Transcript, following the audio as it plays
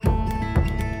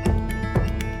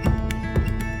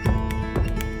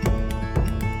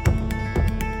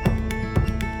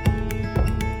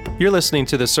You're listening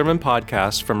to the Sermon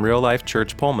Podcast from Real Life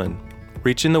Church Pullman,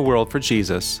 reaching the world for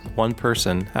Jesus, one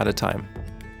person at a time.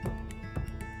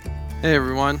 Hey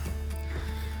everyone.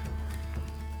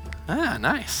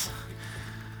 Nice.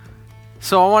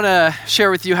 So I want to share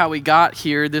with you how we got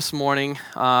here this morning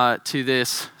to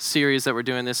this series that we're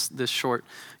doing, this short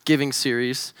giving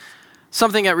series.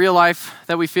 Something at Real Life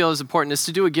that we feel is important is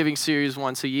to do a giving series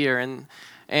once a year, and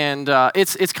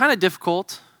it's kind of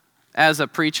difficult as a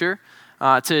preacher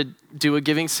to do a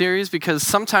giving series because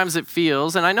sometimes it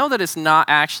feels, and I know that it's not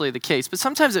actually the case, but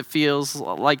sometimes it feels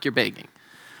like you're begging.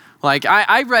 Like,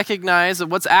 I recognize that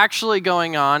what's actually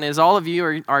going on is all of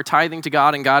you are tithing to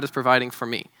God and God is providing for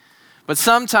me. But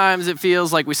sometimes it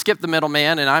feels like we skip the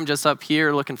middleman and I'm just up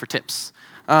here looking for tips,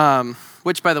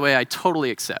 which, by the way, I totally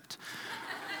accept.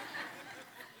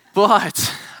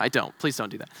 But I don't. Please don't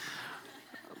do that.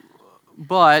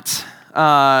 But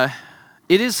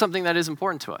it is something that is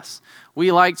important to us.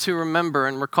 We like to remember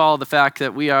and recall the fact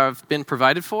that we have been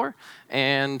provided for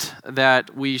and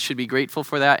that we should be grateful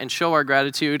for that and show our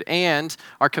gratitude and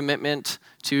our commitment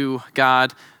to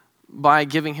God by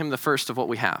giving him the first of what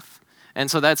we have.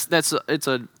 And so it's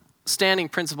a standing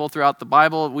principle throughout the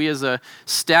Bible. We as a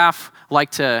staff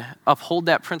like to uphold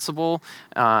that principle,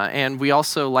 and we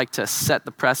also like to set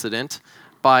the precedent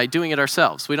by doing it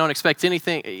ourselves. We don't expect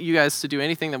you guys to do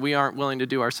anything that we aren't willing to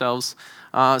do ourselves.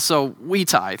 So we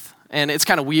tithe. And it's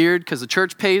kind of weird because the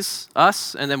church pays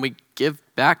us and then we give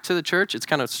back to the church. It's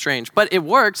kind of strange, but it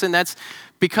works, and that's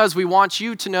because we want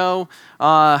you to know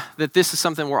that this is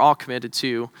something we're all committed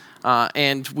to,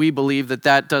 and we believe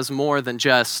that does more than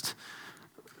just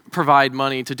provide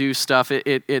money to do stuff.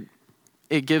 It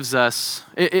gives us,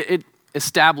 it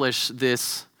establishes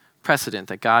this precedent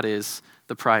that God is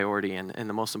the priority and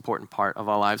the most important part of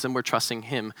our lives, and we're trusting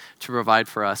him to provide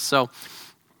for us. So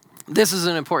this is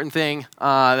an important thing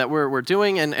that we're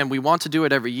doing, and we want to do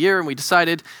it every year, and we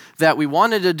decided that we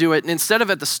wanted to do it, and instead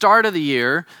of at the start of the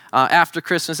year, after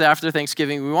Christmas, after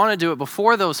Thanksgiving, we want to do it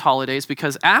before those holidays,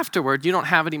 because afterward, you don't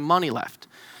have any money left.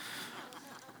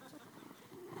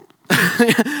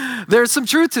 There's some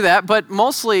truth to that, but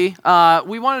mostly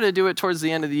we wanted to do it towards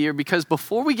the end of the year, because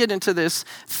before we get into this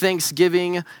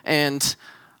Thanksgiving and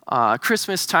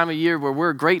Christmas time of year where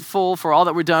we're grateful for all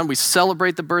that we've done, we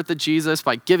celebrate the birth of Jesus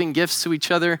by giving gifts to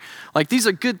each other. Like, these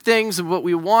are good things, but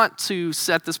we want to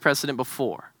set this precedent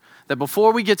before. That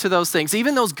before we get to those things,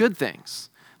 even those good things,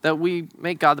 that we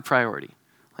make God the priority.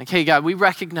 Like, hey God, we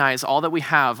recognize all that we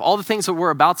have, all the things that we're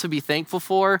about to be thankful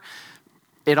for,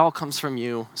 it all comes from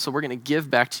you, so we're going to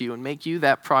give back to you and make you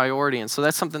that priority. And so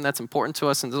that's something that's important to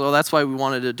us, and so that's why we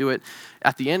wanted to do it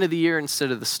at the end of the year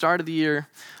instead of the start of the year.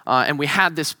 And we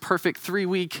had this perfect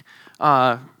 3-week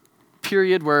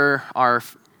period where our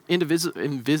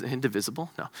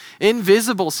Invisible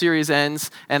series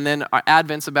ends, and then our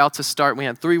Advent's about to start. We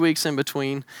had 3 weeks in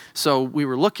between, so we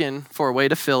were looking for a way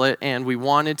to fill it, and we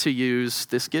wanted to use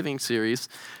this giving series.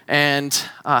 And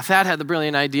Thad had the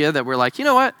brilliant idea that we're like, you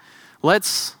know what?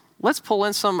 Let's pull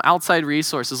in some outside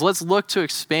resources. Let's look to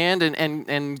expand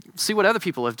and see what other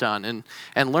people have done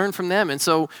and learn from them. And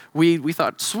so we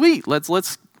thought, sweet,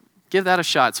 let's give that a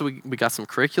shot. So we got some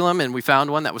curriculum, and we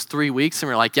found one that was 3 weeks, and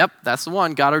we were like, yep, that's the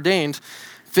one, God ordained,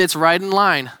 fits right in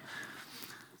line.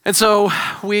 And so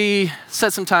we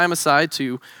set some time aside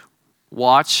to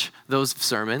watch those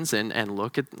sermons and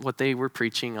look at what they were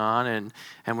preaching on,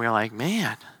 and we were like,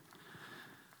 man,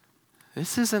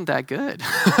 this isn't that good.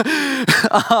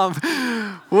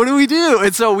 What do we do?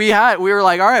 And so we were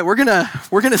like, all right, we're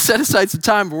gonna set aside some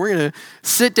time, but we're gonna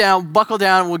sit down, buckle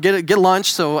down, we'll get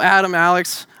lunch. So Adam,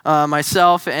 Alex,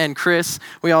 myself, and Chris,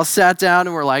 we all sat down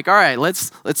and we're like, all right,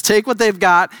 let's take what they've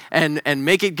got and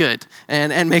make it good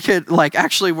and make it like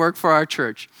actually work for our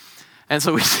church. And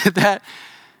so we did that,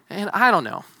 and I don't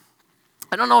know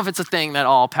if it's a thing that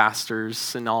all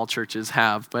pastors and all churches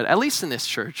have, but at least in this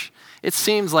church, it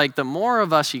seems like the more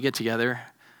of us you get together,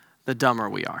 the dumber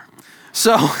we are.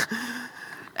 So,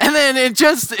 and then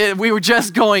we were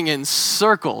just going in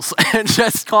circles and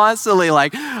just constantly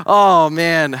like, oh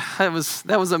man, that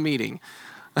was a meeting.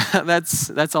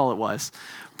 That's all it was.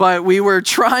 But we were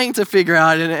trying to figure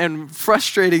out, and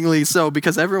frustratingly so,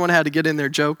 because everyone had to get in their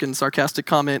joke and sarcastic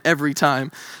comment every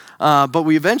time. But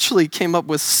we eventually came up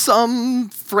with some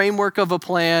framework of a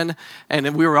plan,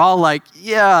 and we were all like,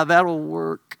 yeah, that'll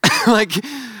work. Like,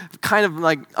 kind of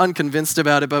like unconvinced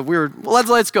about it, but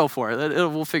let's go for it.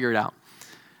 We'll figure it out.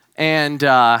 And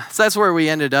so that's where we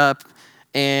ended up,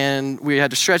 and we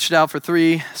had to stretch it out for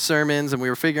 3 sermons, and we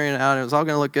were figuring it out, and it was all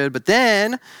going to look good. But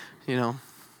then,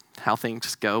 how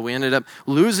things go. We ended up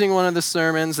losing one of the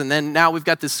sermons, and then now we've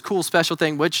got this cool special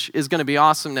thing, which is going to be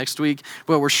awesome next week,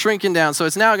 but we're shrinking down. So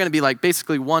it's now going to be like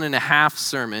basically 1.5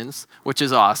 sermons, which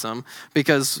is awesome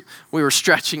because we were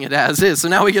stretching it as is. So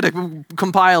now we get to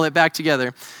compile it back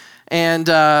together. And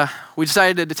we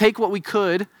decided to take what we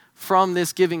could from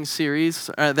this giving series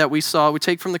that we saw. We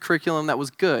take from the curriculum that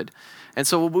was good. And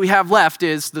so what we have left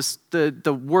is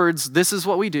the words, "This is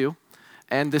what we do,"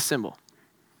 and this symbol.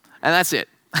 And that's it.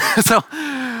 So,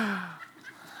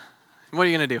 what are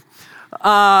you going to do?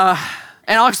 And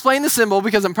I'll explain the symbol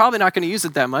because I'm probably not going to use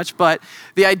it that much. But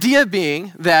the idea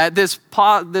being that this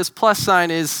plus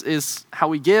sign is how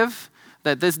we give,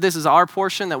 that this is our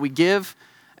portion that we give,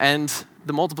 and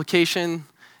the multiplication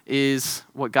is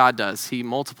what God does. He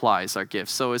multiplies our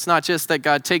gifts. So it's not just that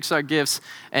God takes our gifts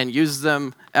and uses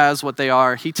them as what they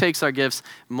are. He takes our gifts,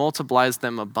 multiplies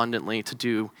them abundantly to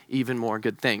do even more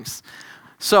good things.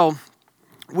 So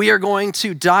we are going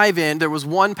to dive in. There was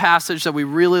one passage that we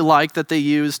really liked that they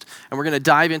used, and we're going to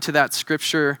dive into that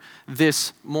scripture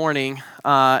this morning.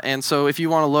 And so if you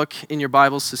want to look in your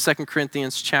Bibles to 2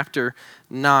 Corinthians chapter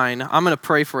 9, I'm going to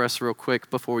pray for us real quick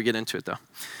before we get into it, though.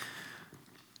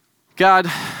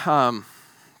 God,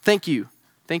 thank you.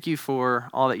 Thank you for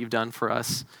all that you've done for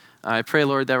us. I pray,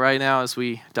 Lord, that right now as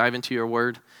we dive into your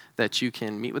word, that you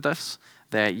can meet with us,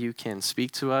 that you can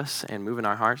speak to us and move in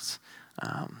our hearts.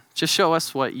 Just show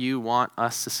us what you want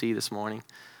us to see this morning.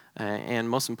 And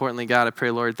most importantly, God, I pray,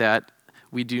 Lord, that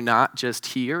we do not just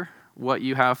hear what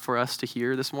you have for us to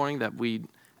hear this morning, that we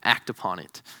act upon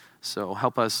it. So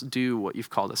help us do what you've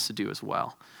called us to do as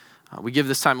well. We give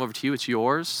this time over to you. It's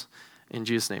yours. In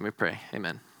Jesus' name we pray.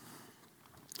 Amen.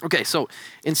 Okay, so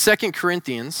in 2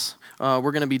 Corinthians,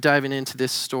 we're going to be diving into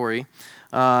this story.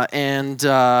 And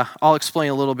I'll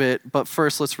explain a little bit, but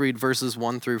first let's read verses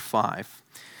 1 through 5.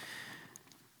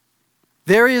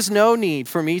 There is no need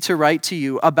for me to write to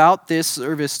you about this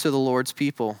service to the Lord's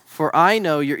people, for I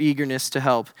know your eagerness to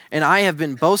help, and I have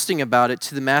been boasting about it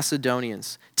to the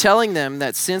Macedonians, telling them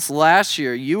that since last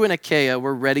year you in Achaia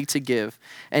were ready to give,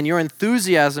 and your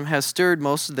enthusiasm has stirred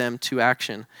most of them to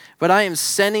action. But I am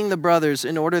sending the brothers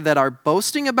in order that our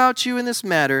boasting about you in this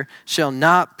matter shall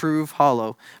not prove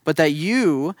hollow, but that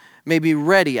you may be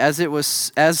ready as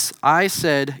I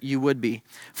said you would be.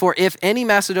 For if any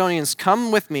Macedonians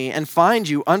come with me and find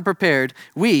you unprepared,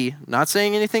 we, not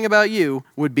saying anything about you,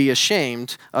 would be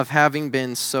ashamed of having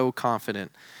been so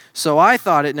confident. So I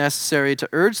thought it necessary to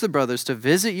urge the brothers to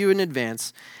visit you in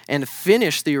advance and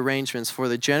finish the arrangements for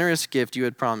the generous gift you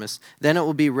had promised. Then it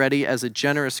will be ready as a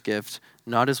generous gift,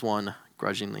 not as one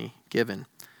grudgingly given.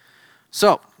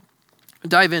 So,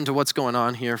 dive into what's going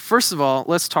on here. First of all,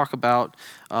 let's talk about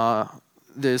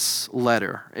this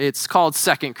letter. It's called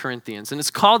 2 Corinthians, and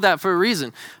it's called that for a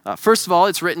reason. First of all,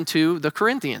 it's written to the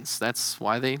Corinthians. That's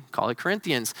why they call it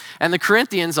Corinthians. And the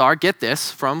Corinthians are, get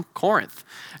this, from Corinth.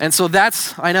 And so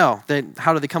that's, I know,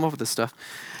 how do they come up with this stuff?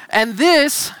 And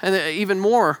this, and even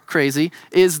more crazy,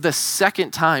 is the second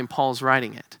time Paul's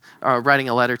writing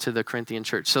a letter to the Corinthian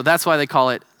church. So that's why they call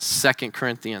it 2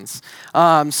 Corinthians.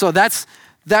 So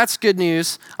that's good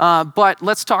news, but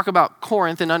let's talk about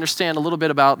Corinth and understand a little bit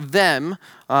about them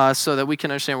so that we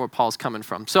can understand where Paul's coming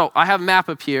from. So I have a map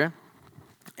up here,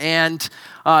 and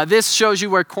this shows you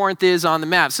where Corinth is on the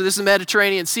map. So this is the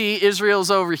Mediterranean Sea,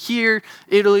 Israel's over here,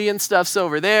 Italy and stuff's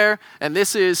over there, and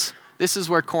this is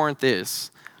where Corinth is.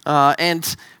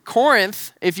 And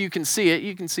Corinth, if you can see it,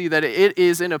 you can see that it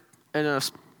is in a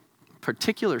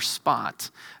particular spot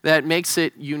that makes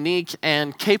it unique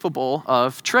and capable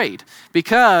of trade,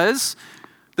 because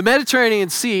the Mediterranean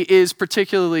Sea is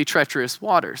particularly treacherous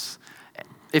waters.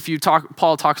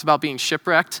 Paul talks about being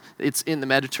shipwrecked, it's in the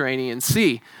Mediterranean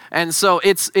Sea. And so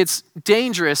it's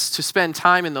dangerous to spend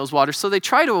time in those waters, so they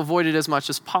try to avoid it as much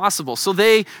as possible. So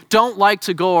they don't like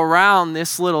to go around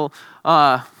this little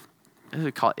is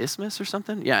it called isthmus or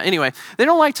something? Yeah, anyway, they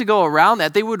don't like to go around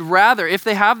that. They would rather, if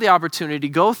they have the opportunity,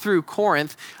 go through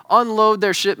Corinth, unload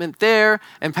their shipment there,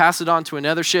 and pass it on to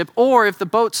another ship. Or if the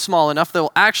boat's small enough,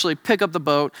 they'll actually pick up the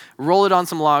boat, roll it on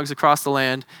some logs across the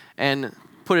land, and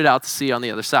put it out to sea on the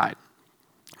other side.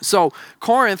 So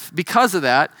Corinth, because of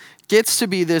that, gets to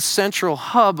be this central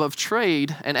hub of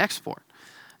trade and export.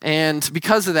 And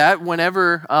because of that,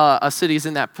 whenever a city is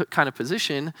in that kind of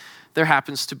position, there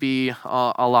happens to be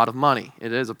a lot of money.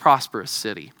 It is a prosperous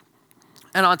city.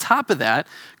 And on top of that,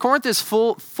 Corinth is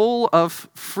full of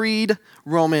freed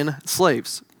Roman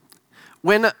slaves.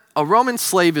 When a Roman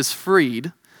slave is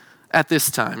freed at this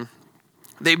time,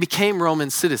 they became Roman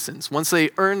citizens. Once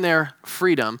they earned their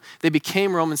freedom, they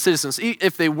became Roman citizens.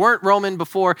 If they weren't Roman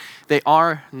before, they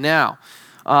are now.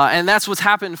 And that's what's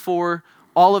happened for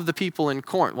all of the people in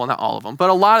Corinth, well, not all of them, but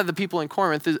a lot of the people in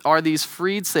Corinth are these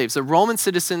freed slaves. They're Roman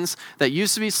citizens that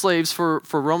used to be slaves for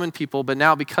Roman people, but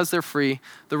now because they're free,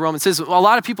 the Roman citizens. A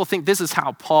lot of people think this is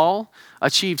how Paul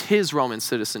achieved his Roman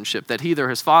citizenship, that either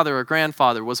his father or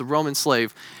grandfather was a Roman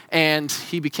slave, and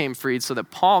he became freed so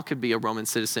that Paul could be a Roman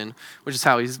citizen, which is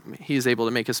how he's able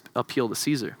to make his appeal to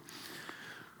Caesar.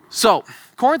 So,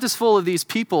 Corinth is full of these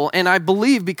people, and I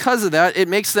believe because of that, it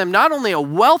makes them not only a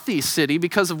wealthy city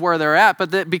because of where they're at,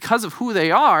 but that because of who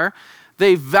they are,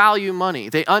 they value money.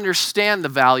 They understand the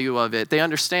value of it. They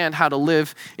understand how to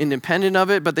live independent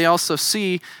of it, but they also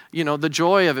see, the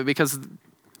joy of it because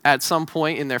at some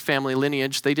point in their family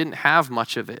lineage, they didn't have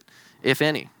much of it, if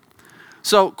any.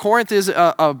 So, Corinth is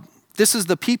this is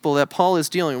the people that Paul is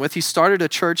dealing with. He started a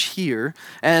church here,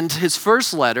 and his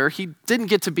first letter, he didn't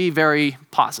get to be very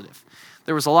positive.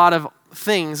 There was a lot of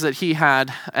things that he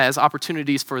had as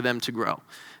opportunities for them to grow.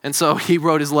 And so he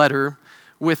wrote his letter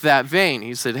with that vein.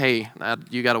 He said, hey,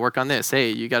 you got to work on this.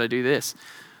 Hey, you got to do this.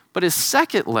 But his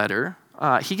second letter,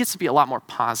 he gets to be a lot more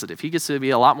positive. He gets to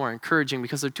be a lot more encouraging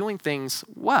because they're doing things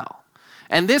well.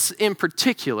 And this in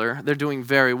particular, they're doing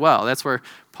very well. That's where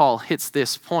Paul hits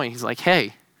this point. He's like,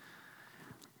 hey,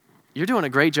 you're doing a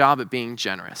great job at being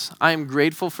generous. I am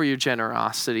grateful for your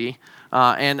generosity,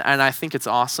 and I think it's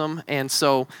awesome. And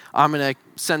so I'm going to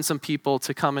send some people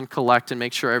to come and collect and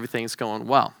make sure everything's going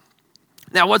well.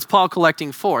 Now, what's Paul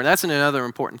collecting for? That's another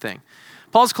important thing.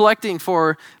 Paul's collecting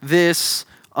for this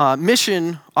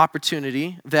mission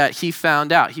opportunity that he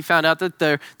found out. He found out that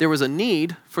there was a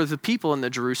need for the people in the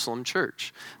Jerusalem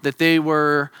church, that they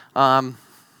were in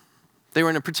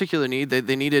a particular need.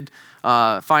 They needed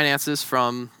finances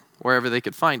from wherever they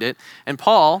could find it. And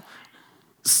Paul,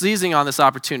 seizing on this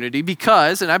opportunity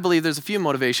because, and I believe there's a few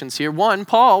motivations here. One,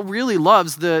 Paul really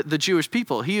loves the Jewish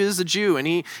people. He is a Jew, and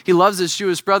he loves his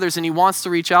Jewish brothers, and he wants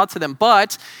to reach out to them,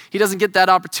 but he doesn't get that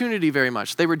opportunity very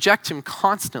much. They reject him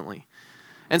constantly.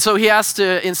 And so he has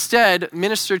to instead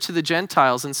minister to the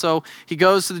Gentiles. And so he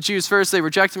goes to the Jews first, they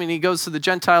reject him, and he goes to the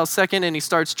Gentiles second, and he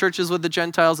starts churches with the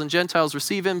Gentiles, and Gentiles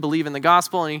receive him, believe in the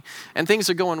gospel, and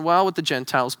things are going well with the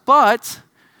Gentiles. But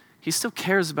he still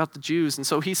cares about the Jews, and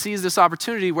so he sees this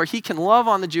opportunity where he can love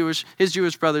on his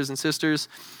Jewish brothers and sisters,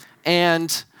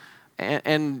 and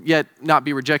yet not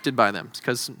be rejected by them,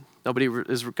 because nobody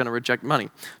is going to reject money.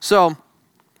 So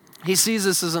he sees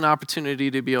this as an opportunity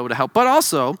to be able to help. But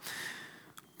also,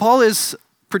 Paul is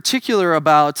particular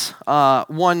about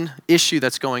one issue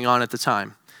that's going on at the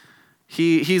time.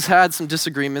 He's had some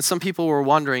disagreements. Some people were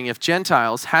wondering if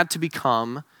Gentiles had to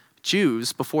become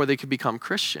Jews before they could become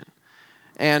Christian.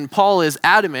 And Paul is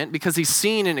adamant because he's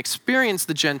seen and experienced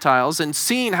the Gentiles and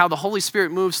seen how the Holy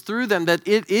Spirit moves through them, that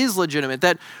it is legitimate,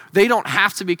 that they don't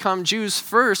have to become Jews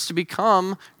first to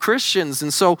become Christians.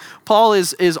 And so Paul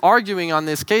is arguing on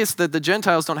this case that the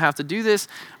Gentiles don't have to do this,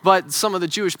 but some of the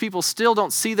Jewish people still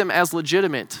don't see them as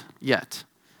legitimate yet.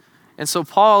 And so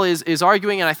Paul is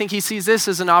arguing, and I think he sees this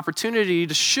as an opportunity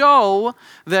to show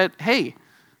that, hey,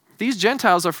 these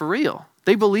Gentiles are for real.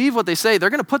 They believe what they say.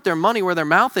 They're going to put their money where their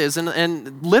mouth is,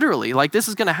 and literally, like, this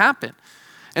is going to happen.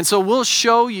 And so we'll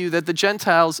show you that the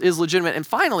Gentiles is legitimate. And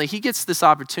finally, he gets this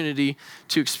opportunity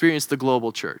to experience the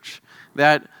global church.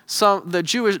 That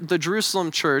the Jerusalem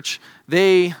church,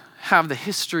 they have the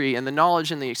history and the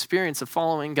knowledge and the experience of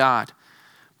following God.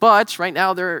 But right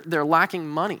now, they're lacking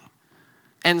money.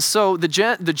 And so the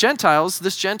Gentiles,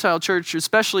 this Gentile church,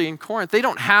 especially in Corinth, they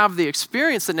don't have the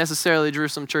experience that necessarily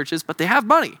Jerusalem church is, but they have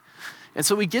money. And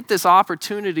so we get this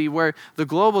opportunity where the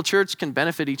global church can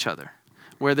benefit each other,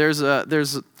 where there's a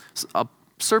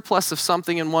surplus of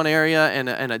something in one area and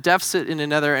a deficit in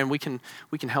another, and we can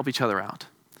help each other out.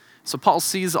 So Paul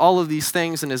sees all of these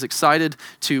things and is excited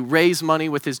to raise money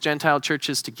with his Gentile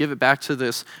churches to give it back to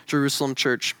this Jerusalem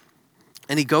church.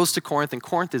 And he goes to Corinth, and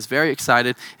Corinth is very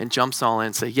excited and jumps all in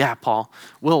and say, yeah, Paul,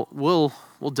 we'll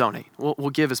donate. We'll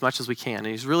give as much as we can. And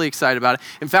he's really excited about it.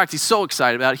 In fact, he's so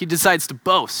excited about it, he decides to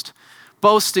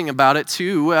boasting about it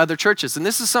to other churches. And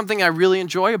this is something I really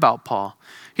enjoy about Paul.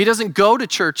 He doesn't go to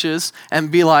churches and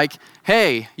be like,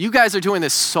 hey, you guys are doing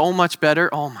this so much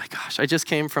better. Oh my gosh, I just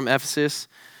came from Ephesus.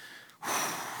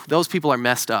 Those people are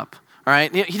messed up. All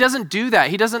right? He doesn't do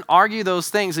that. He doesn't argue those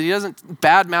things. He doesn't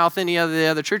badmouth any of the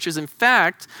other churches. In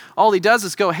fact, all he does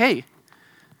is go, hey,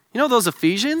 you know those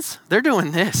Ephesians? They're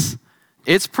doing this.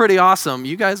 It's pretty awesome.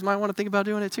 You guys might want to think about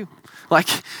doing it too. Like,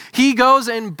 he goes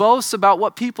and boasts about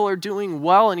what people are doing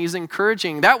well, and he's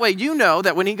encouraging. That way you know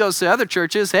that when he goes to other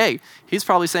churches, hey, he's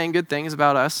probably saying good things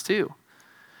about us too.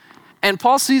 And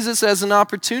Paul sees this as an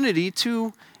opportunity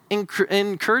to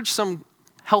encourage some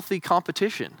healthy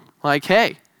competition. Like,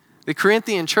 hey, The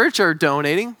Corinthian church are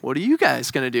donating. What are you guys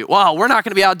going to do? Well, we're not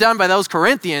going to be outdone by those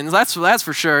Corinthians. That's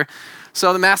for sure.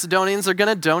 So the Macedonians are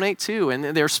going to donate too, and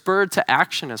they're spurred to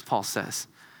action, as Paul says.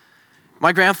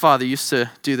 My grandfather used to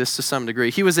do this to some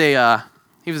degree. He was a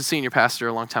senior pastor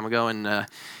a long time ago, and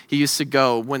he used to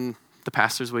go when the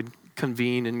pastors would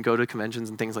convene and go to conventions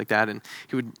and things like that, and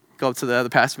he would go up to the other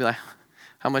pastor and be like,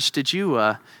 "How much did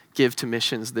you give to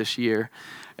missions this year?"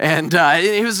 And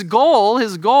his goal,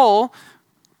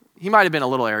 he might have been a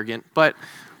little arrogant, but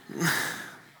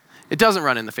it doesn't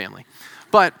run in the family.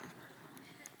 But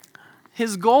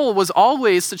his goal was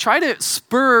always to try to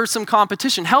spur some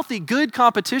competition, healthy, good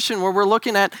competition, where we're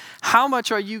looking at how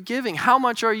much are you giving? How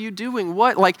much are you doing?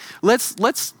 What? Like,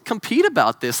 let's compete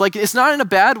about this. Like, it's not in a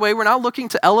bad way. We're not looking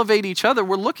to elevate each other.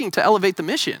 We're looking to elevate the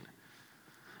mission.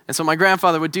 And so my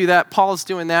grandfather would do that. Paul's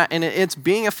doing that, and it's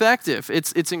being effective.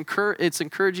 It's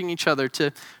encouraging each other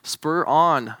to spur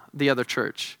on the other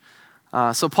church.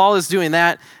 So Paul is doing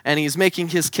that, and he's making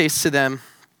his case to them.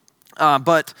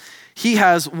 But he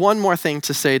has one more thing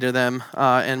to say to them,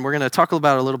 and we're going to talk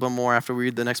about it a little bit more after we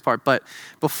read the next part. But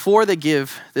before they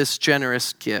give this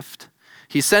generous gift,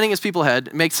 he's sending his people ahead.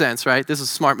 It makes sense, right? This is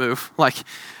a smart move. Like,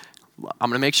 I'm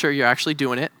going to make sure you're actually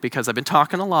doing it because I've been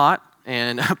talking a lot.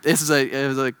 And this is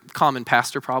a common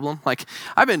pastor problem. Like,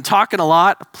 I've been talking a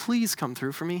lot. Please come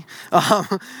through for me.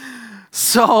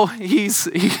 So he's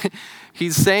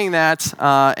saying that,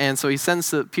 and so he sends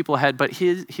the people ahead. But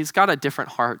he's got a different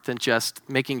heart than just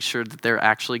making sure that they're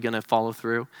actually going to follow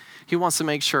through. He wants to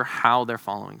make sure how they're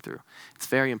following through. It's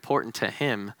very important to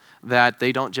him that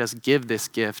they don't just give this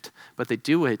gift, but they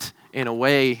do it in a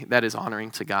way that is honoring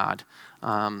to God.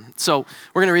 So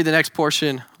we're going to read the next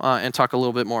portion and talk a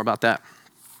little bit more about that.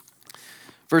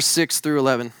 Verse 6 through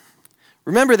 11.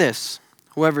 Remember this,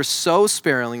 whoever sows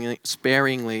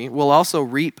sparingly will also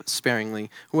reap sparingly.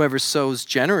 Whoever sows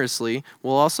generously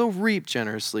will also reap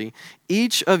generously.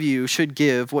 Each of you should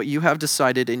give what you have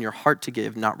decided in your heart to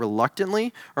give, not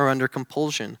reluctantly or under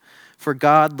compulsion. For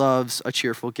God loves a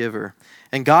cheerful giver.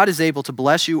 And God is able to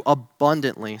bless you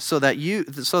abundantly so that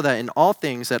in all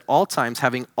things, at all times,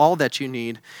 having all that you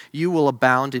need, you will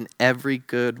abound in every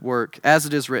good work. As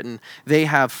it is written, they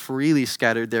have freely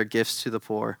scattered their gifts to the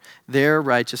poor. Their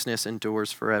righteousness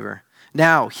endures forever.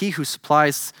 Now, he who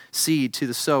supplies seed to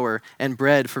the sower and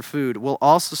bread for food will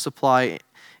also supply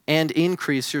and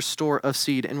increase your store of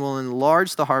seed and will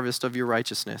enlarge the harvest of your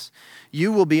righteousness.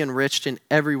 You will be enriched in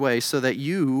every way so that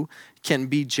you can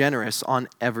be generous on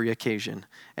every occasion.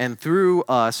 And through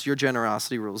us, your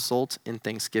generosity will result in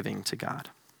thanksgiving to God.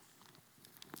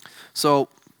 So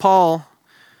Paul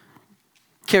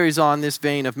carries on this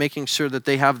vein of making sure that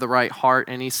they have the right heart,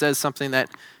 and he says something that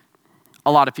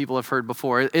a lot of people have heard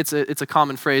before. It's a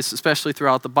common phrase, especially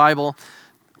throughout the Bible.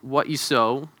 What you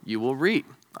sow, you will reap.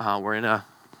 We're in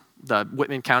the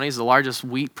Whitman County is the largest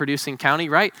wheat producing county,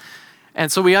 right? And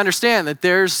so we understand that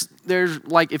there's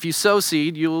like, if you sow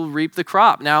seed, you'll reap the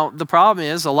crop. Now, the problem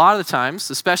is a lot of the times,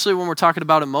 especially when we're talking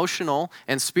about emotional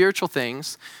and spiritual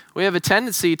things, we have a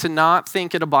tendency to not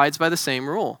think it abides by the same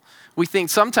rule. We think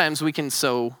sometimes we can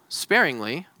sow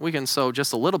sparingly, we can sow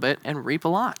just a little bit and reap a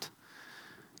lot.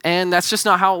 And that's just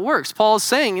not how it works. Paul is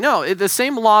saying, the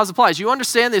same laws applies. You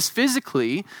understand this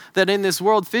physically, that in this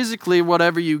world, physically,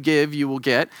 whatever you give, you will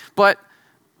get. But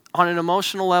on an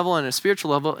emotional level and a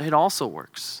spiritual level, it also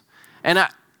works. And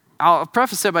I'll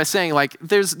preface it by saying, like,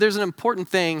 there's an important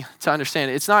thing to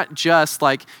understand. It's not just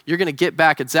like you're going to get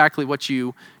back exactly what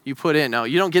you put in. No,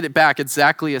 you don't get it back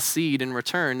exactly a seed in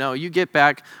return. No, you get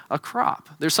back a crop.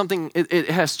 There's something, it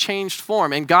has changed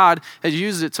form, and God has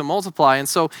used it to multiply. And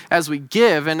so as we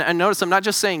give, and notice I'm not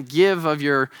just saying give of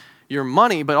your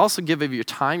money, but also give of your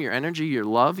time, your energy, your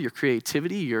love, your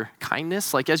creativity, your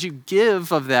kindness. Like, as you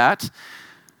give of that,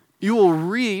 you will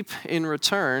reap in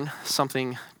return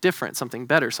something different, something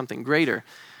better, something greater.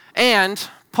 And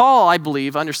Paul, I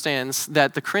believe, understands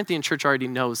that the Corinthian church already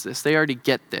knows this. They already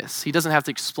get this. He doesn't have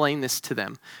to explain this to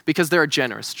them because they're a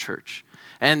generous church.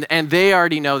 And they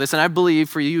already know this. And I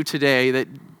believe for you today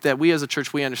that we as a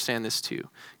church, we understand this too,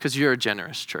 because you're a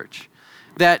generous church.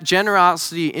 That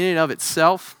generosity in and of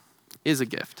itself is a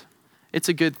gift. It's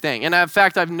a good thing. And in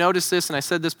fact, I've noticed this, and I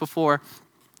said this before,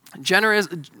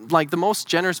 the most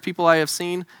generous people I have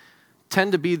seen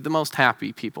tend to be the most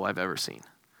happy people I've ever seen.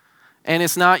 And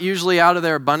it's not usually out of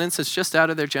their abundance, it's just out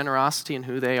of their generosity and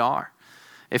who they are.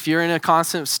 If you're in a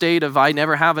constant state of I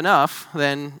never have enough,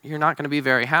 then you're not going to be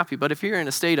very happy. But if you're in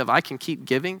a state of I can keep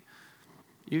giving,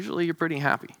 usually you're pretty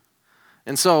happy.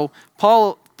 And so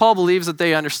Paul believes that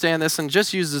they understand this and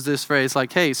just uses this phrase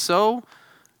like, hey, sow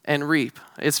and reap.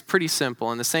 It's pretty simple.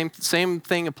 And the same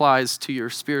thing applies to your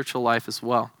spiritual life as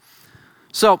well.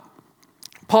 So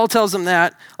Paul tells them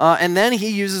that, and then he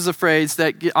uses a phrase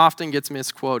that often gets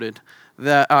misquoted,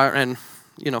 and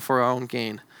for our own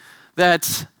gain,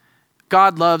 that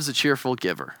God loves a cheerful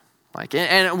giver.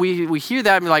 And we hear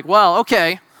that and be like, well,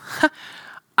 okay,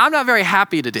 I'm not very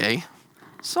happy today,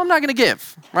 so I'm not going to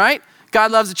give, right?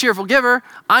 God loves a cheerful giver.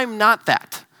 I'm not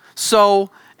that.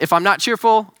 So if I'm not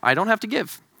cheerful, I don't have to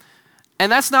give.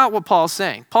 And that's not what Paul's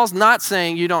saying. Paul's not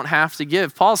saying you don't have to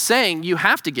give. Paul's saying you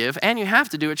have to give and you have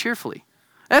to do it cheerfully.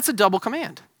 That's a double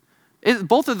command.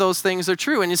 Both of those things are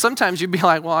true. And sometimes you'd be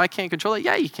like, well, I can't control it.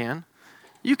 Yeah, you can.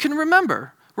 You can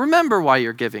remember. Remember why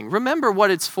you're giving. Remember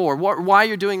what it's for, why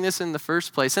you're doing this in the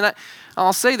first place. And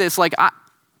I'll say this,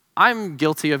 I'm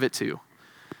guilty of it too.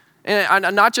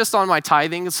 And not just on my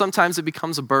tithing. Sometimes it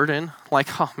becomes a burden.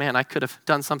 Like, oh man, I could have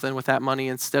done something with that money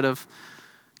instead of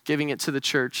giving it to the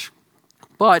church.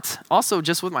 But also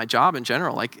just with my job in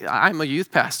general. Like, I'm a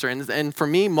youth pastor. And for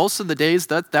me, most of the days,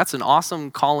 that's an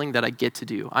awesome calling that I get to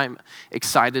do. I'm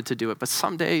excited to do it. But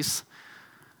some days,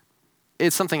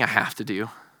 it's something I have to do.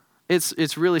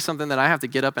 It's really something that I have to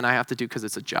get up and I have to do because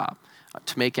it's a job,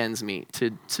 to make ends meet,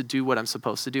 to do what I'm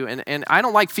supposed to do. And I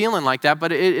don't like feeling like that,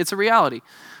 but it's a reality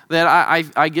that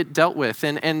I get dealt with.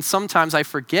 And sometimes I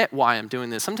forget why I'm doing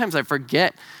this. Sometimes I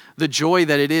forget the joy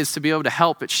that it is to be able to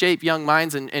help shape young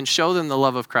minds and show them the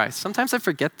love of Christ. Sometimes I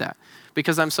forget that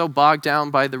because I'm so bogged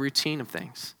down by the routine of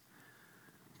things.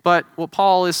 But what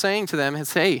Paul is saying to them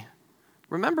is, hey,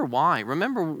 remember why.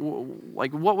 Remember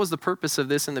what was the purpose of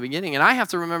this in the beginning. And I have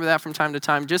to remember that from time to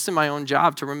time just in my own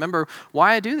job to remember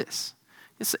why I do this.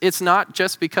 It's not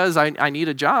just because I need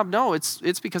a job. No,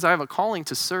 it's because I have a calling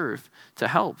to serve, to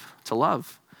help, to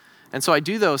love. And so I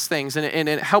do those things, and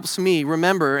it helps me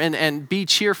remember and be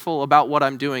cheerful about what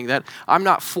I'm doing, that I'm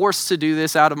not forced to do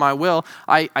this out of my will.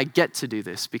 I get to do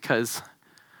this because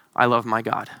I love my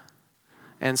God.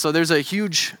 And so there's a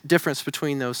huge difference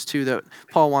between those two that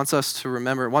Paul wants us to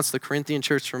remember, wants the Corinthian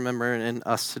church to remember, and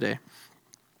us today.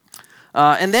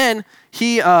 And then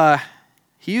he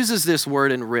uses this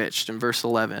word enriched in verse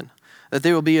 11, that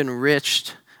they will be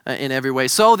enriched in every way,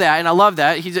 so that, and I love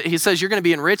that, he says you're going to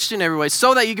be enriched in every way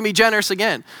so that you can be generous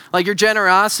again. Like your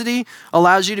generosity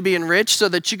allows you to be enriched so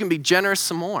that you can be generous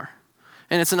some more.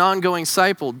 And it's an ongoing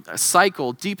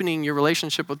cycle, deepening your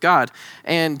relationship with God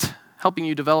and helping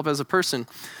you develop as a person.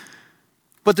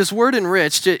 But this word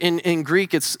enriched, in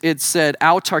Greek, it's said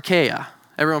autarkeia.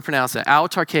 Everyone pronounce that,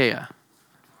 autarkeia.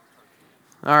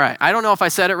 All right, I don't know if I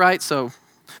said it right,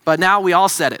 but now we all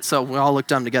said it, so we all look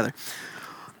dumb together.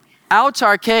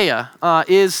 Autarkeia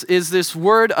is this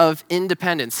word of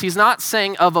independence. He's not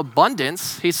saying of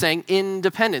abundance, he's saying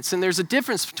independence. And there's a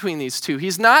difference between these two.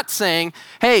 He's not saying,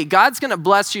 hey, God's going to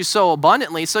bless you so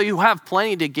abundantly so you have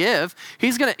plenty to give.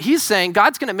 He's saying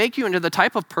God's going to make you into the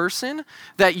type of person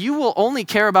that you will only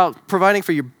care about providing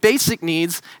for your basic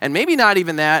needs, and maybe not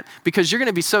even that, because you're going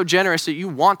to be so generous that you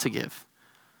want to give.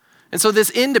 And so this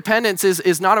independence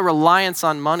is not a reliance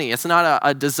on money. It's not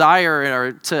a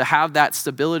desire to have that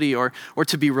stability or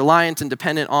to be reliant and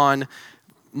dependent on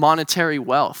monetary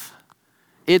wealth.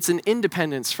 It's an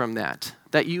independence from that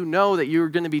you know that you're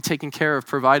going to be taken care of,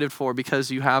 provided for because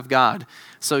you have God.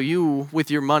 So you, with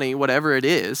your money, whatever it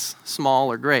is, small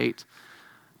or great,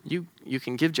 you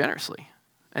can give generously.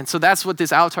 And so that's what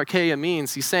this autarkeia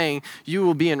means. He's saying you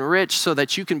will be enriched so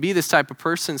that you can be this type of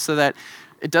person so that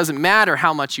it doesn't matter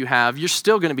how much you have, you're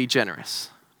still going to be generous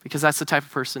because that's the type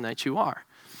of person that you are.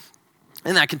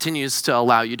 And that continues to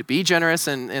allow you to be generous,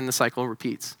 and the cycle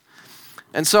repeats.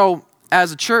 And so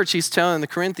as a church, he's telling the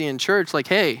Corinthian church, like,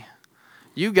 hey,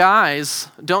 you guys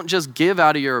don't just give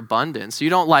out of your abundance. You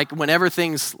don't whenever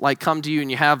things come to you and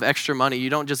you have extra money,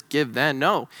 you don't just give then.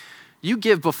 No, you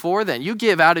give before then. You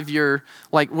give out of your,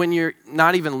 when you're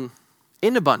not even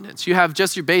in abundance. You have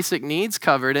just your basic needs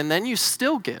covered, and then you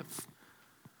still give.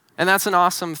 And that's an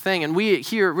awesome thing. And we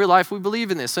here at Real Life, we believe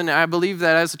in this. And I believe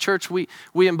that as a church, we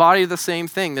embody the same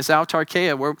thing, this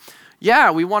autarkeia, where,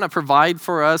 yeah, we want to provide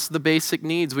for us the basic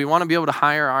needs. We want to be able to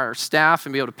hire our staff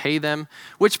and be able to pay them,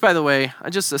 which, by the way,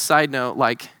 just a side note,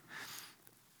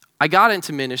 I got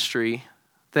into ministry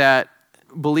that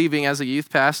believing as a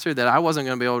youth pastor that I wasn't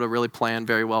going to be able to really plan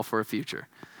very well for a future.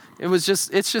 It's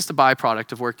just a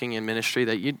byproduct of working in ministry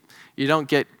that you don't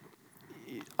get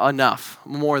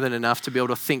more than enough to be able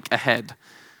to think ahead.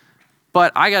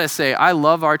 But I got to say, I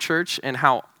love our church and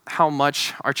how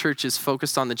much our church is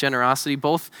focused on the generosity,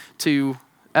 both to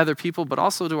other people, but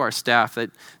also to our staff,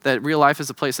 that Real Life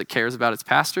is a place that cares about its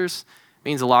pastors. It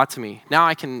means a lot to me. Now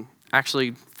I can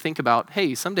actually think about,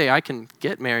 hey, someday I can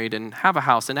get married and have a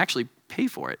house and actually pay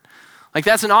for it. Like,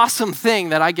 that's an awesome thing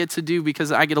that I get to do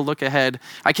because I get to look ahead.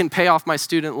 I can pay off my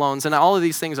student loans, and all of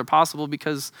these things are possible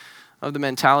because of the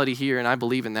mentality here, and I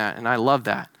believe in that, and I love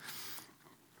that.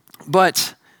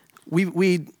 But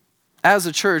we as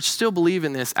a church, still believe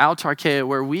in this autarkia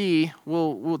where we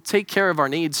will take care of our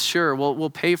needs, sure. We'll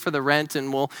pay for the rent,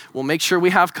 and we'll make sure we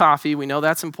have coffee. We know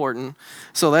that's important,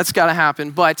 so that's got to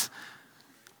happen. But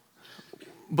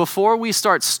before we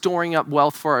start storing up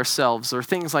wealth for ourselves or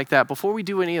things like that, before we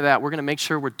do any of that, we're going to make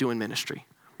sure we're doing ministry.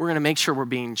 We're going to make sure we're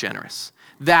being generous.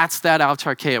 That's that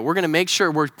autarkia. We're going to make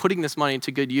sure we're putting this money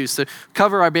into good use to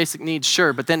cover our basic needs,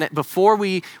 sure. But then before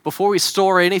we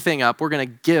store anything up, we're going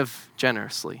to give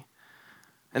generously.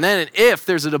 And then if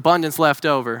there's an abundance left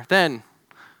over, then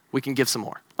we can give some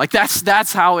more. Like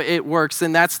that's how it works.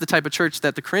 And that's the type of church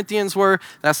that the Corinthians were.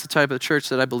 That's the type of church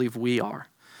that I believe we are.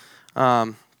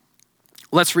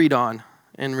 Let's read on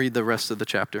and read the rest of the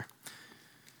chapter.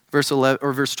 Verse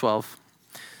 12.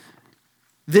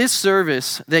 This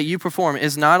service that you perform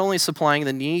is not only supplying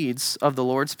the needs of the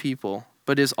Lord's people,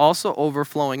 but is also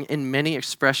overflowing in many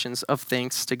expressions of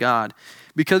thanks to God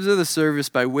because of the service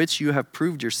by which you have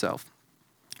proved yourself.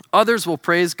 Others will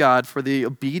praise God for the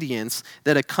obedience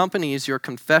that accompanies your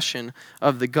confession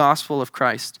of the gospel of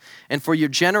Christ and for your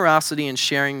generosity in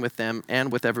sharing with them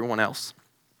and with everyone else.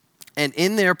 And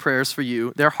in their prayers for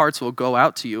you, their hearts will go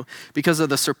out to you because of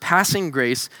the surpassing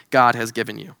grace God has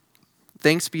given you.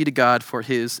 Thanks be to God for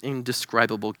his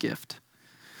indescribable gift.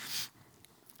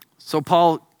 So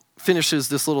Paul finishes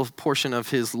this little portion of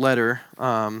his letter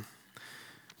by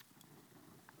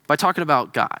talking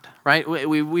about God, right?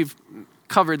 We've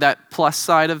covered that plus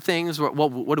side of things.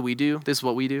 What do we do? This is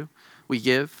what we do. We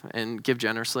give and give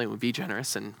generously, and we be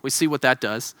generous, and we see what that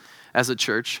does as a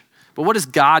church. But what does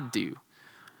God do?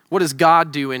 What does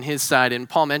God do in his side? And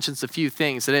Paul mentions a few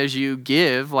things that as you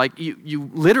give, like you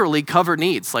literally cover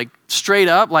needs, like straight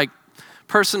up, like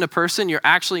person to person, you're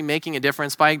actually making a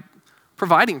difference by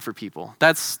providing for people.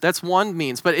 That's one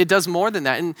means, but it does more than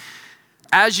that. And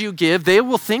as you give, they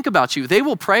will think about you. They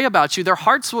will pray about you. Their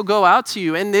hearts will go out to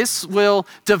you, and this will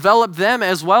develop them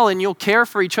as well, and you'll care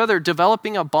for each other,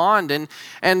 developing a bond,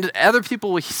 and other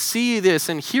people will see this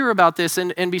and hear about this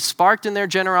and be sparked in their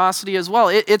generosity as well.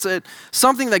 It's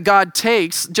something that God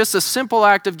takes, just a simple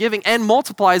act of giving, and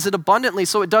multiplies it abundantly,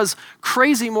 so it does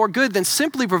crazy more good than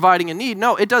simply providing a need.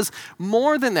 No, it does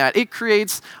more than that. It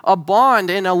creates a bond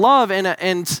and a love and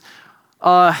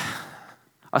a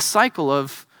cycle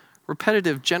of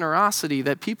repetitive generosity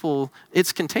that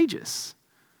it's contagious.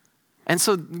 And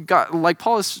so God, like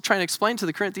Paul is trying to explain to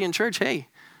the Corinthian church, hey,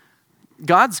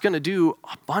 God's going to do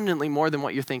abundantly more than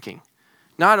what you're thinking.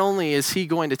 Not only is he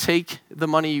going to take the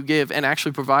money you give and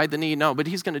actually provide the need, no, but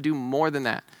he's going to do more than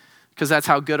that because that's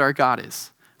how good our God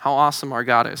is, how awesome our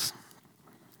God is.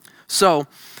 So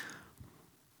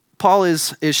Paul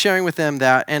is sharing with them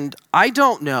that, and I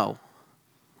don't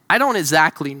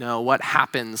exactly know what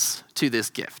happens to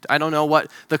this gift. I don't know what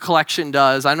the collection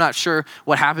does. I'm not sure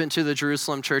what happened to the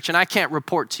Jerusalem church, and I can't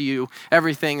report to you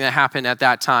everything that happened at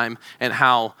that time and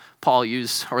how God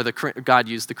used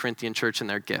the Corinthian church in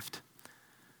their gift.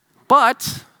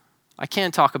 But I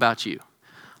can talk about you.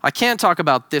 I can talk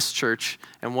about this church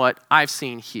and what I've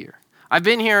seen here. I've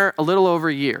been here a little over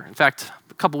a year. In fact,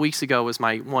 a couple weeks ago was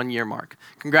my 1-year mark.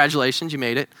 Congratulations, you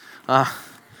made it.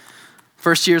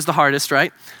 First year's the hardest,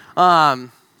 right?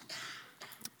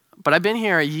 But I've been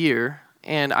here a year,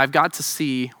 and I've got to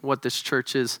see what this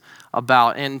church is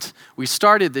about. And we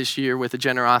started this year with a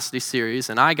generosity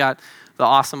series, and I got the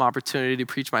awesome opportunity to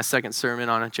preach my second sermon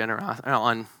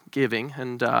on giving.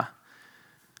 And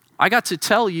I got to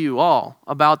tell you all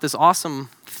about this awesome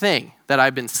thing that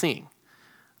I've been seeing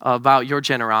about your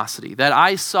generosity, that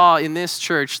I saw in this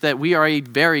church that we are a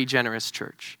very generous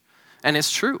church. And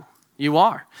it's true. You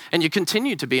are, and you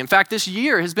continue to be. In fact, this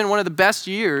year has been one of the best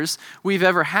years we've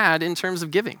ever had in terms of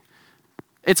giving.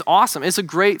 It's awesome. It's a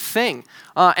great thing.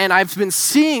 And I've been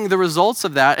seeing the results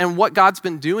of that and what God's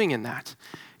been doing in that.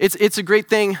 It's a great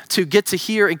thing to get to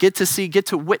hear and get to see, get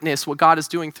to witness what God is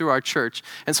doing through our church.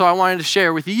 And so I wanted to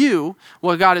share with you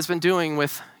what God has been doing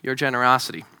with your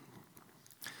generosity.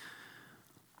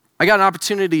 I got an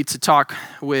opportunity to talk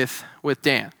with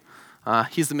Dan.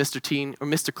 He's the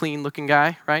Mr. Clean looking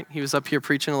guy, right? He was up here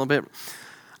preaching a little bit.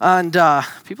 And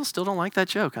people still don't like that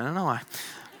joke. I don't know why.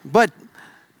 But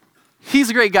he's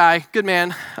a great guy, good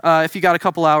man. If you got a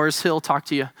couple hours, he'll talk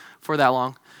to you for that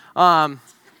long.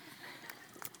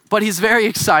 But he's very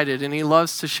excited, and he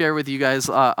loves to share with you guys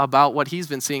about what he's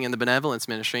been seeing in the benevolence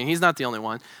ministry. And he's not the only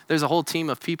one. There's a whole team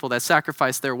of people that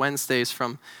sacrifice their Wednesdays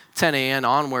from 10 a.m.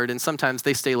 onward, and sometimes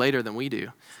they stay later than we do.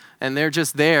 and they're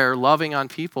just there loving on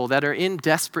people that are in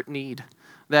desperate need,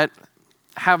 that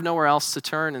have nowhere else to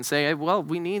turn and say, hey, well,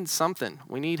 we need something.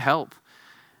 We need help.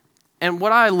 And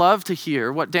what I love to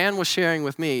hear, what Dan was sharing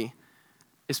with me,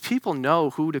 is people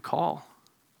know who to call.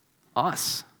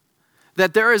 Us.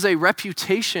 That there is a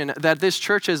reputation that this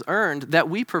church has earned that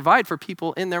we provide for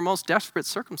people in their most desperate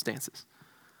circumstances.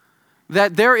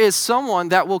 That there is someone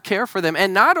that will care for them.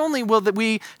 And not only will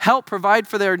we help provide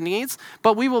for their needs,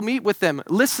 but we will meet with them,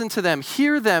 listen to them,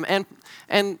 hear them,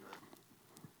 and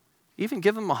even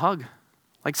give them a hug.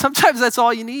 Like sometimes that's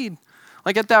all you need.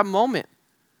 Like at that moment,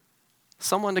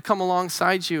 someone to come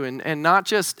alongside you and not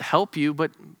just help you,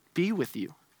 but be with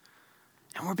you.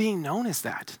 And we're being known as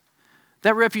that.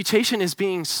 That reputation is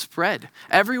being spread.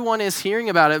 Everyone is hearing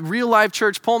about it. Real Life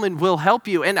Church Pullman will help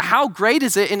you. And how great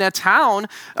is it in a town,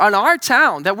 in our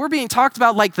town, that we're being talked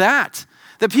about like that?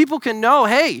 That people can know,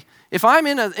 hey, if I'm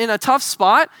in a tough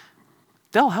spot,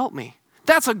 they'll help me.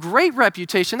 That's a great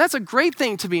reputation. That's a great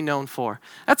thing to be known for.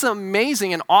 That's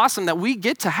amazing and awesome that we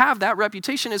get to have that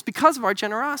reputation is because of our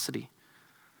generosity.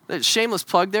 Shameless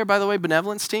plug there, by the way,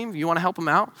 benevolence team. You want to help them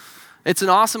out? It's an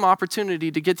awesome opportunity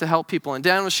to get to help people. And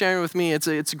Dan was sharing with me, it's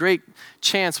a great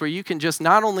chance where you can just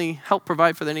not only help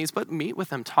provide for their needs, but meet with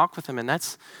them, talk with them. And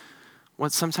that's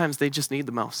what sometimes they just need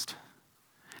the most.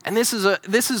 And this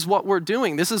is what we're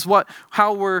doing. This is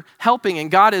how we're helping. And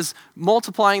God is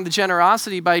multiplying the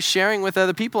generosity by sharing with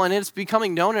other people. And it's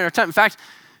becoming known in our time. In fact,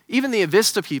 even the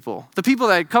Avista people, the people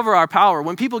that cover our power,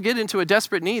 when people get into a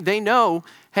desperate need, they know,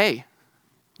 hey,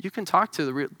 you can talk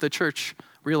to the church,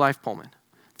 Real Life Pullman.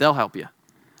 They'll help you.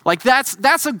 Like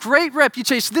that's a great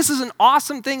reputation. This is an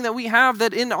awesome thing that we have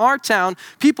that in our town,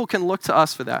 people can look to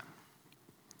us for that.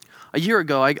 A year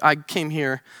ago, I came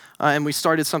here and we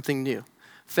started something new.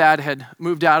 Thad had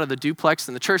moved out of the duplex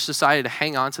and the church decided to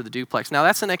hang on to the duplex. Now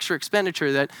that's an extra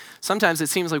expenditure that sometimes it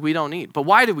seems like we don't need. But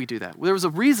why did we do that? Well, there was a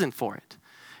reason for it.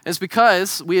 It's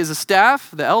because we as a staff,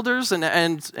 the elders,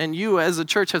 and you as a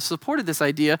church have supported this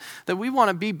idea that we want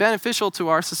to be beneficial to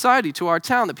our society, to our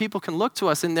town, that people can look to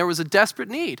us, and there was a desperate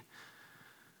need.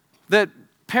 That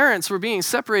parents were being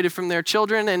separated from their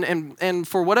children and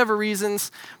for whatever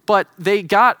reasons, but they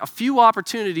got a few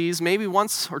opportunities, maybe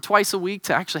once or twice a week,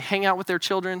 to actually hang out with their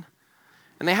children.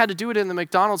 And they had to do it in the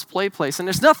McDonald's play place. And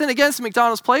there's nothing against the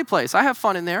McDonald's play place. I have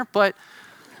fun in there, but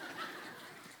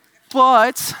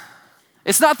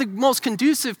it's not the most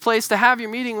conducive place to have your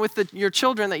meeting with your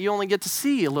children that you only get to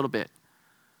see a little bit.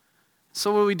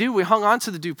 So what we hung on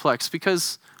to the duplex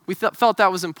because we felt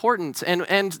that was important.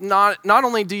 And not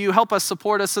only do you help us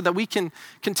support us so that we can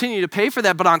continue to pay for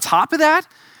that, but on top of that,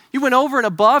 you went over and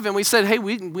above and we said, hey,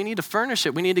 we need to furnish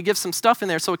it. We need to give some stuff in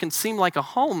there so it can seem like a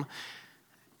home.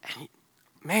 And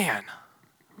man,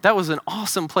 that was an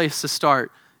awesome place to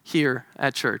start here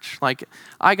at church. Like,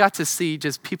 I got to see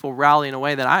just people rally in a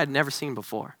way that I had never seen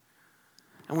before.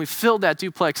 And we filled that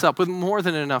duplex up with more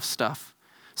than enough stuff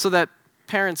so that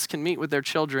parents can meet with their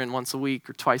children once a week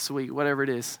or twice a week, whatever it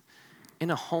is, in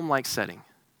a home-like setting.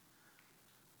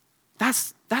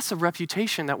 That's a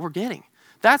reputation that we're getting.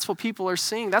 That's what people are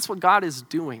seeing. That's what God is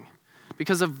doing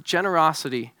because of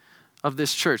generosity of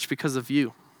this church, because of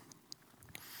you.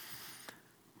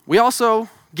 We also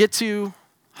get to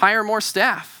hire more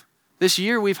staff. This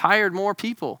year we've hired more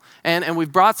people and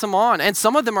we've brought some on, and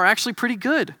some of them are actually pretty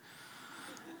good.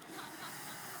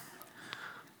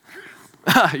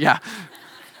 Yeah.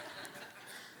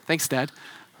 Thanks, Dad.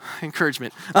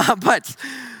 Encouragement. But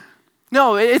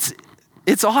no, it's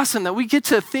awesome that we get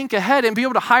to think ahead and be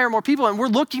able to hire more people, and we're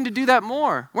looking to do that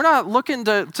more. We're not looking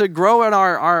to grow at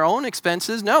our own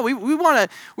expenses. No, we want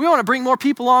to bring more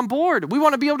people on board. We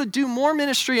want to be able to do more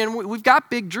ministry, and we've got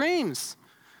big dreams.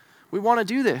 We want to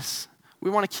do this. We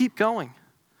want to keep going.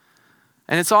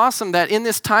 And it's awesome that in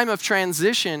this time of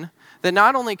transition, that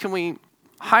not only can we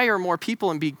hire more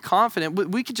people and be confident, but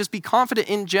we could just be confident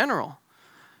in general.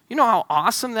 You know how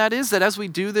awesome that is, that as we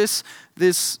do this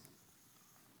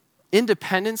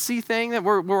independency thing, that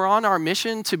we're on our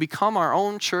mission to become our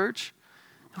own church,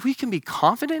 we can be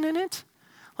confident in it.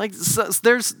 Like,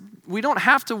 we don't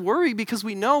have to worry because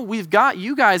we know we've got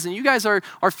you guys, and you guys are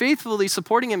faithfully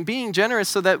supporting and being generous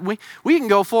so that we can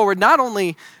go forward, not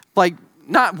only like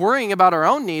not worrying about our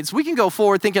own needs, we can go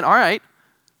forward thinking, all right,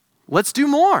 let's do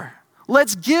more.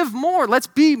 Let's give more. Let's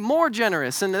be more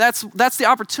generous. And that's the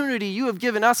opportunity you have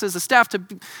given us as a staff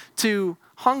to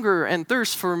hunger and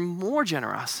thirst for more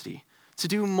generosity, to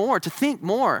do more, to think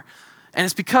more. And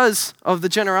it's because of the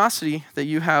generosity that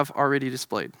you have already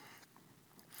displayed.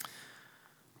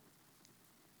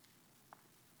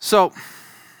 So,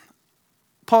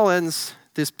 Paul ends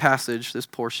this passage, this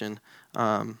portion,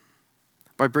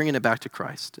 by by bringing it back to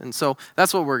Christ. And so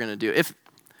that's what we're going to do. If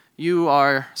you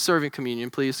are serving communion,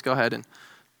 please go ahead and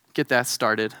get that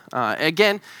started.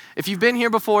 Again, if you've been here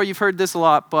before, you've heard this a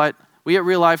lot, but we at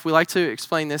Real Life, we like to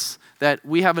explain this, that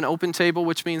we have an open table,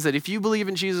 which means that if you believe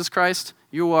in Jesus Christ,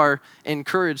 you are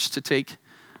encouraged to take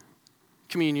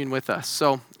communion with us.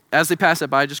 So as they pass it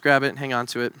by, just grab it and hang on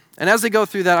to it. And as they go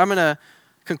through that, I'm going to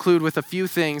conclude with a few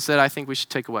things that I think we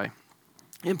should take away.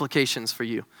 Implications for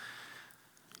you.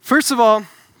 First of all,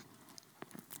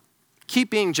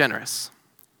 keep being generous.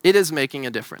 It is making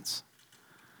a difference.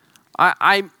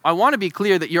 I want to be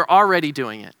clear that you're already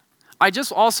doing it. I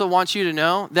just also want you to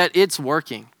know that it's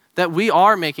working, that we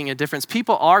are making a difference.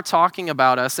 People are talking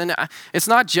about us, and it's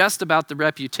not just about the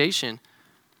reputation.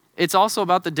 It's also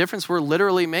about the difference we're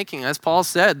literally making. As Paul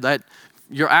said, that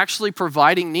you're actually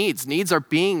providing needs. Needs are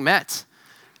being met.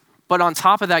 But on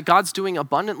top of that, God's doing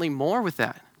abundantly more with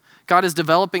that. God is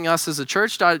developing us as a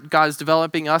church. God is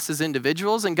developing us as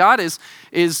individuals. And God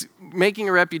is making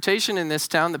a reputation in this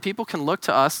town that people can look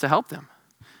to us to help them.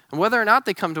 And whether or not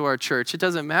they come to our church, it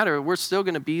doesn't matter. We're still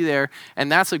going to be there.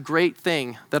 And that's a great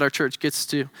thing that our church gets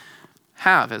to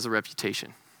have as a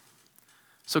reputation.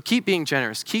 So keep being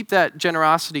generous. Keep that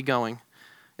generosity going.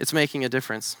 It's making a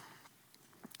difference.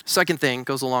 Second thing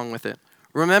goes along with it.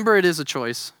 Remember, it is a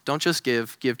choice. Don't just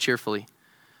give cheerfully.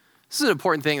 This is an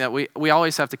important thing that we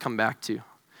always have to come back to.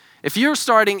 If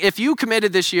you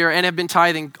committed this year and have been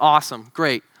tithing, awesome,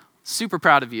 great, super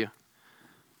proud of you.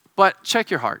 But check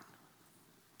your heart.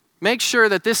 Make sure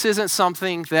that this isn't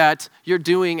something that you're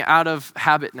doing out of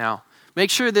habit now. Make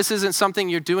sure this isn't something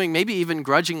you're doing maybe even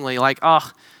grudgingly, like,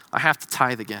 I have to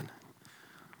tithe again.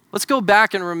 Let's go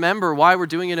back and remember why we're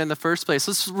doing it in the first place.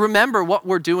 Let's remember what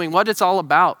we're doing, what it's all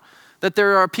about. That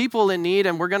there are people in need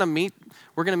and we're going to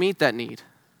meet that need.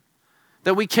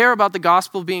 That we care about the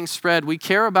gospel being spread. We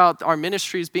care about our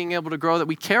ministries being able to grow. That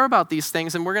we care about these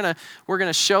things, and we're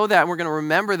gonna show that. And we're gonna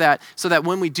remember that, so that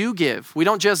when we do give, we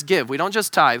don't just give. We don't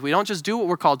just tithe. We don't just do what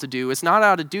we're called to do. It's not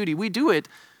out of duty. We do it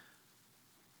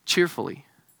cheerfully,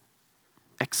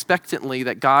 expectantly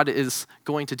that God is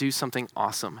going to do something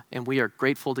awesome, and we are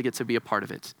grateful to get to be a part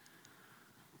of it.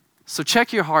 So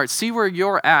check your heart. See where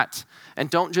you're at,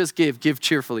 and don't just give. Give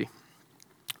cheerfully.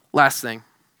 Last thing.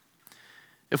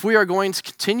 If we are going to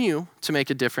continue to make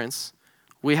a difference,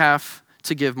 we have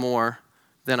to give more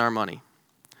than our money.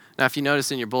 Now, if you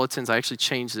notice in your bulletins, I actually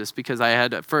changed this because I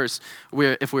had at first,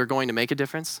 if we're going to make a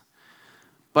difference,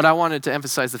 but I wanted to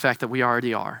emphasize the fact that we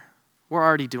already are. We're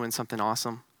already doing something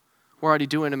awesome. We're already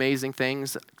doing amazing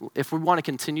things. If we want to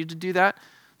continue to do that,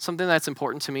 something that's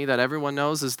important to me that everyone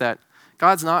knows is that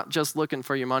God's not just looking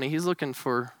for your money. He's looking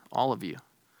for all of you.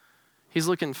 He's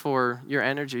looking for your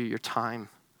energy, your time.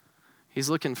 He's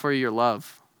looking for your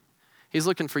love. He's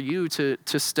looking for you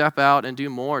to step out and do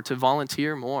more, to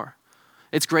volunteer more.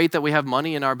 It's great that we have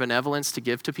money in our benevolence to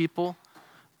give to people,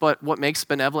 but what makes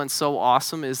benevolence so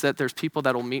awesome is that there's people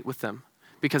that will meet with them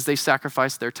because they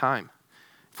sacrifice their time.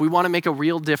 If we want to make a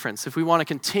real difference, if we want to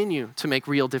continue to make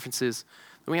real differences,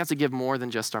 then we have to give more than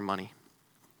just our money.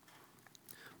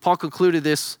 Paul concluded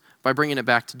this by bringing it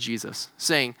back to Jesus,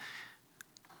 saying,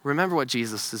 remember what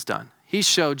Jesus has done. He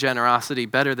showed generosity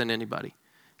better than anybody,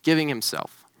 giving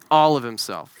himself, all of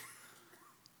himself.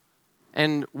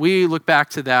 And we look back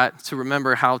to that to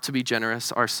remember how to be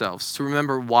generous ourselves, to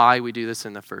remember why we do this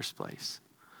in the first place.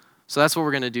 So that's what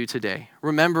we're going to do today.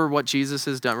 Remember what Jesus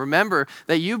has done. Remember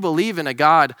that you believe in a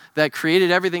God that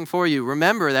created everything for you.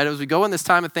 Remember that as we go in this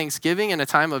time of Thanksgiving and a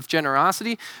time of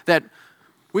generosity, that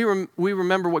we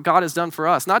remember what God has done for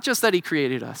us. Not just that he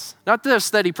created us. Not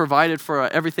just that he provided for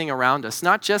everything around us.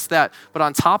 Not just that, but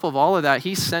on top of all of that,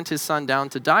 he sent his son down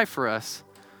to die for us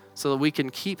so that we can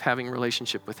keep having a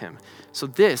relationship with him. So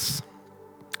this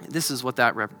is what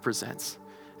that represents.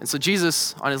 And so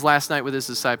Jesus, on his last night with his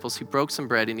disciples, he broke some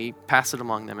bread and he passed it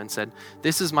among them and said,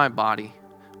 this is my body,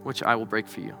 which I will break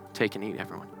for you. Take and eat,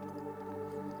 everyone.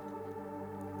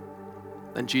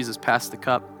 Then Jesus passed the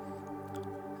cup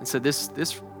and said,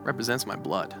 this represents my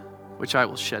blood, which I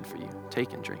will shed for you.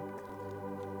 Take and drink.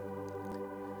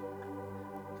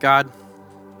 God,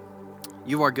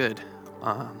 you are good.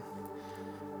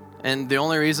 And the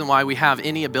only reason why we have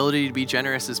any ability to be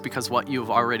generous is because what you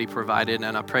have already provided.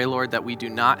 And I pray, Lord, that we do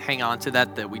not hang on to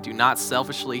that we do not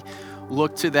selfishly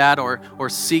look to that or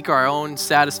seek our own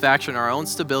satisfaction, our own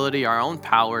stability, our own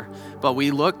power, but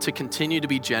we look to continue to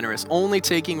be generous, only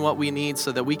taking what we need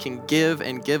so that we can give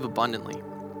and give abundantly.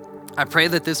 I pray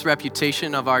that this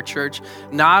reputation of our church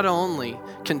not only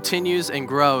continues and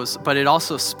grows, but it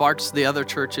also sparks the other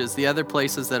churches, the other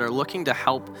places that are looking to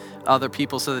help other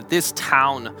people, so that this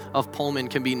town of Pullman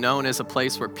can be known as a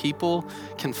place where people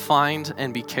can find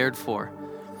and be cared for.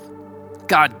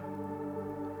 God,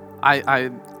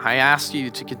 I ask you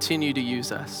to continue to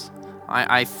use us.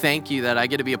 I thank you that I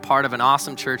get to be a part of an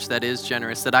awesome church that is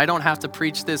generous, that I don't have to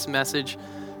preach this message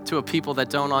to a people that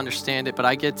don't understand it, but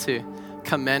I get to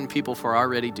commend people for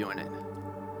already doing it.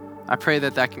 I pray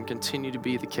that that can continue to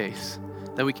be the case,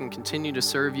 that we can continue to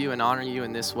serve you and honor you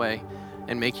in this way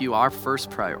and make you our first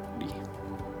priority.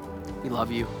 We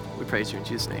love you. We praise you in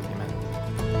Jesus' name. Amen.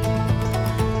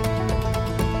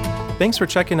 Thanks for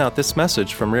checking out this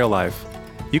message from Real Life.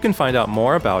 You can find out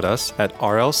more about us at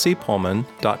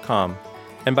rlcpullman.com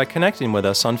and by connecting with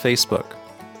us on Facebook.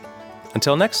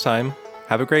 Until next time,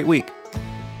 have a great week.